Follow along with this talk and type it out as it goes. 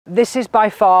This is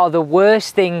by far the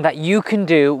worst thing that you can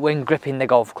do when gripping the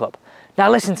golf club. Now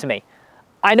listen to me.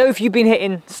 I know if you've been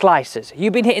hitting slicers,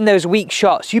 you've been hitting those weak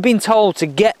shots, you've been told to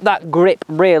get that grip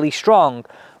really strong,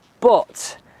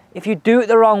 but if you do it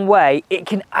the wrong way, it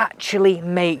can actually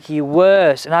make you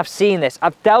worse. And I've seen this,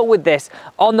 I've dealt with this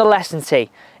on the lesson tee.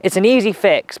 It's an easy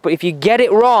fix, but if you get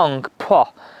it wrong,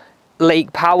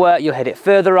 leak power, you'll hit it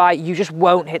further right, you just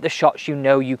won't hit the shots you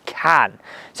know you can.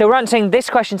 So we're answering this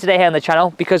question today here on the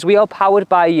channel because we are powered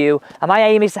by you, and my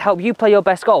aim is to help you play your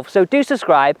best golf. So do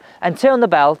subscribe and turn on the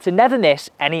bell to never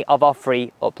miss any of our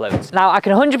free uploads. Now I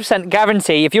can 100%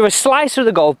 guarantee if you're a slicer of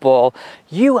the golf ball,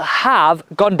 you have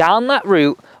gone down that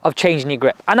route of changing your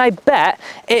grip, and I bet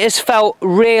it has felt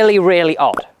really, really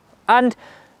odd. And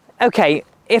okay,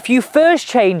 if you first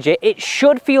change it, it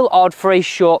should feel odd for a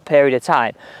short period of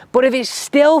time. But if it's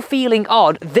still feeling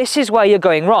odd, this is where you're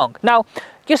going wrong. Now,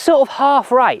 you're sort of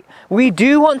half right. We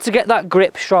do want to get that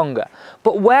grip stronger.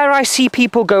 But where I see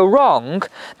people go wrong,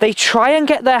 they try and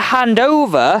get their hand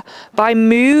over by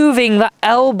moving the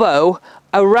elbow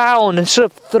around and sort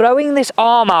of throwing this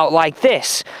arm out like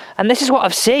this. And this is what I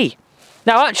see.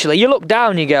 Now, actually, you look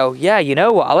down and you go, yeah, you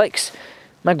know what, Alex?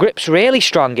 My grip's really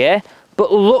strong here.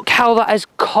 But look how that has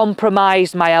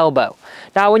compromised my elbow.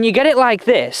 Now, when you get it like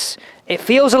this, it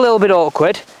feels a little bit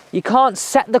awkward. You can't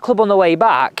set the club on the way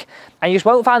back, and you just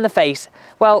won't find the face,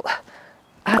 well,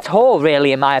 at all,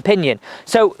 really, in my opinion.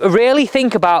 So really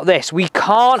think about this. We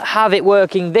can't have it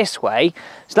working this way.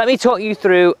 So let me talk you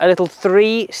through a little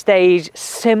 3-stage,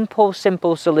 simple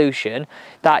solution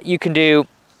that you can do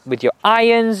with your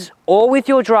irons or with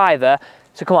your driver.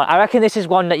 So come on, I reckon this is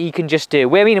one that you can just do.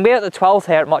 We're at the 12th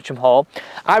here at Mottram Hall.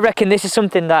 I reckon this is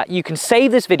something that you can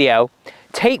save this video,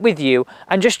 take with you,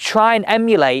 and just try and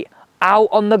emulate out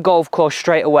on the golf course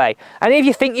straight away. And if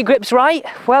you think your grip's right,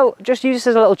 well, just use this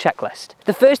as a little checklist.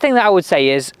 The first thing that I would say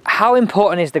is, how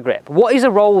important is the grip? What is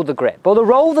the role of the grip? Well, the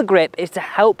role of the grip is to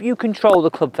help you control the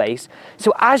club face.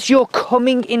 So as you're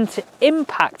coming into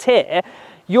impact here,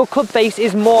 your club face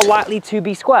is more likely to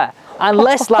be square and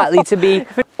less likely to be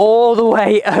all the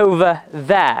way over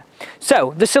there.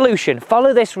 So the solution,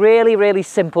 follow this really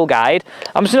simple guide.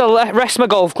 I'm just gonna rest my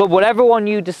golf club, whatever one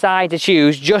you decide to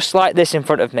choose, just like this in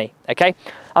front of me, okay?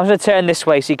 I'm gonna turn this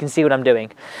way so you can see what I'm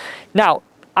doing. Now,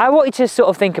 I want you to sort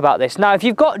of think about this. Now, if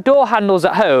you've got door handles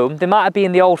at home, they might have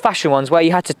been the old-fashioned ones where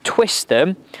you had to twist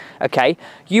them, okay?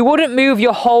 You wouldn't move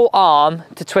your whole arm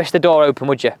to twist the door open,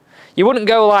 would you? You wouldn't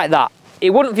go like that. It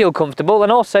wouldn't feel comfortable,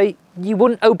 and also you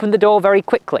wouldn't open the door very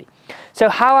quickly. So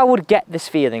how I would get this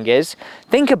feeling is,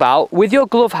 think about, with your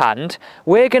glove hand,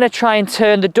 we're gonna try and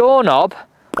turn the doorknob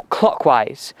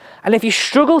clockwise. And if you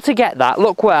struggle to get that,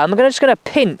 look where, I'm just gonna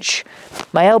pinch,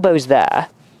 my elbow's there,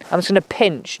 I'm just gonna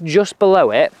pinch just below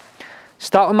it,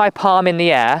 start with my palm in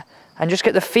the air, and just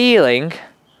get the feeling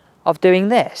of doing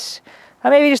this.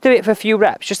 And maybe just do it for a few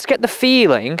reps, just to get the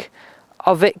feeling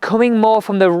of it coming more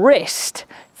from the wrist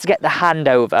to get the hand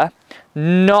over,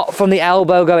 not from the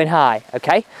elbow going high,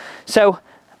 okay? So,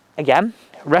 again,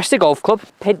 rest the golf club,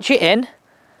 pinch it in,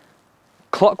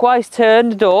 clockwise turn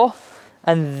the door,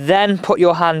 and then put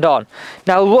your hand on.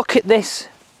 Now look at this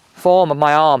form of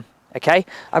my arm, okay?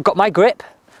 I've got my grip,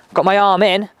 I've got my arm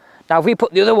in. Now if we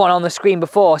put the other one on the screen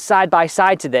before, side by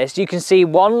side to this, you can see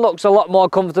one looks a lot more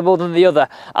comfortable than the other.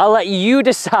 I'll let you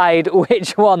decide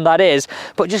which one that is,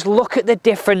 but just look at the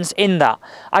difference in that.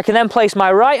 I can then place my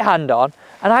right hand on,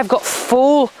 and I've got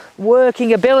full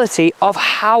working ability of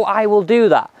how I will do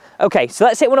that. Okay, so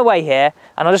let's hit one away here,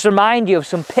 and I'll just remind you of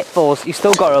some pitfalls you've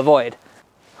still got to avoid.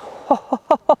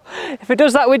 If it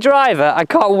does that with driver, I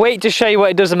can't wait to show you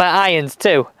what it does with my irons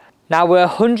too. Now we're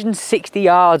 160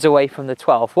 yards away from the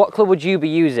 12th. What club would you be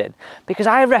using? Because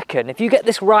I reckon if you get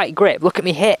this right grip, look at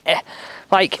me hit,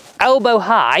 like elbow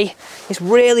high, it's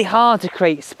really hard to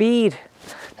create speed.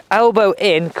 Elbow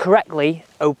in correctly,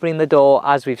 opening the door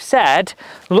as we've said,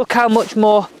 look how much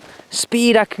more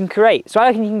speed I can create. So I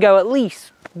reckon you can go at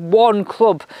least one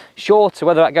club shorter,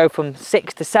 whether that go from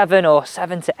 6 to 7 or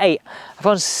 7 to 8. I've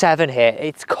gone 7 here,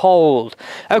 it's cold.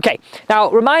 Okay, now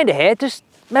reminder here, just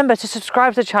remember to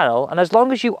subscribe to the channel, and as long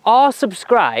as you are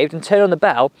subscribed and turn on the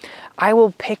bell, I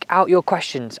will pick out your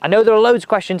questions. I know there are loads of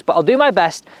questions, but I'll do my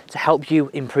best to help you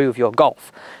improve your golf.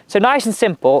 So nice and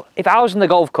simple, if I was on the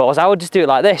golf course, I would just do it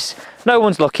like this. No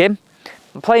one's looking,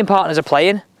 the playing partners are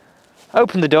playing,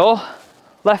 open the door,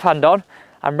 left hand on,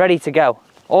 I'm ready to go.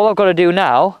 All I've got to do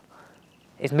now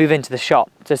is move into the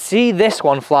shot to see this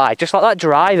one fly, just like that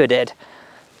driver did.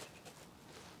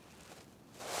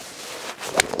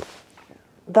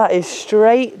 That is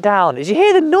straight down. Did you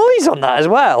hear the noise on that as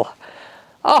well?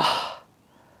 Oh,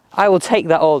 I will take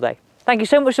that all day. Thank you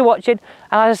so much for watching,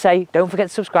 and as I say, don't forget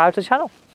to subscribe to the channel.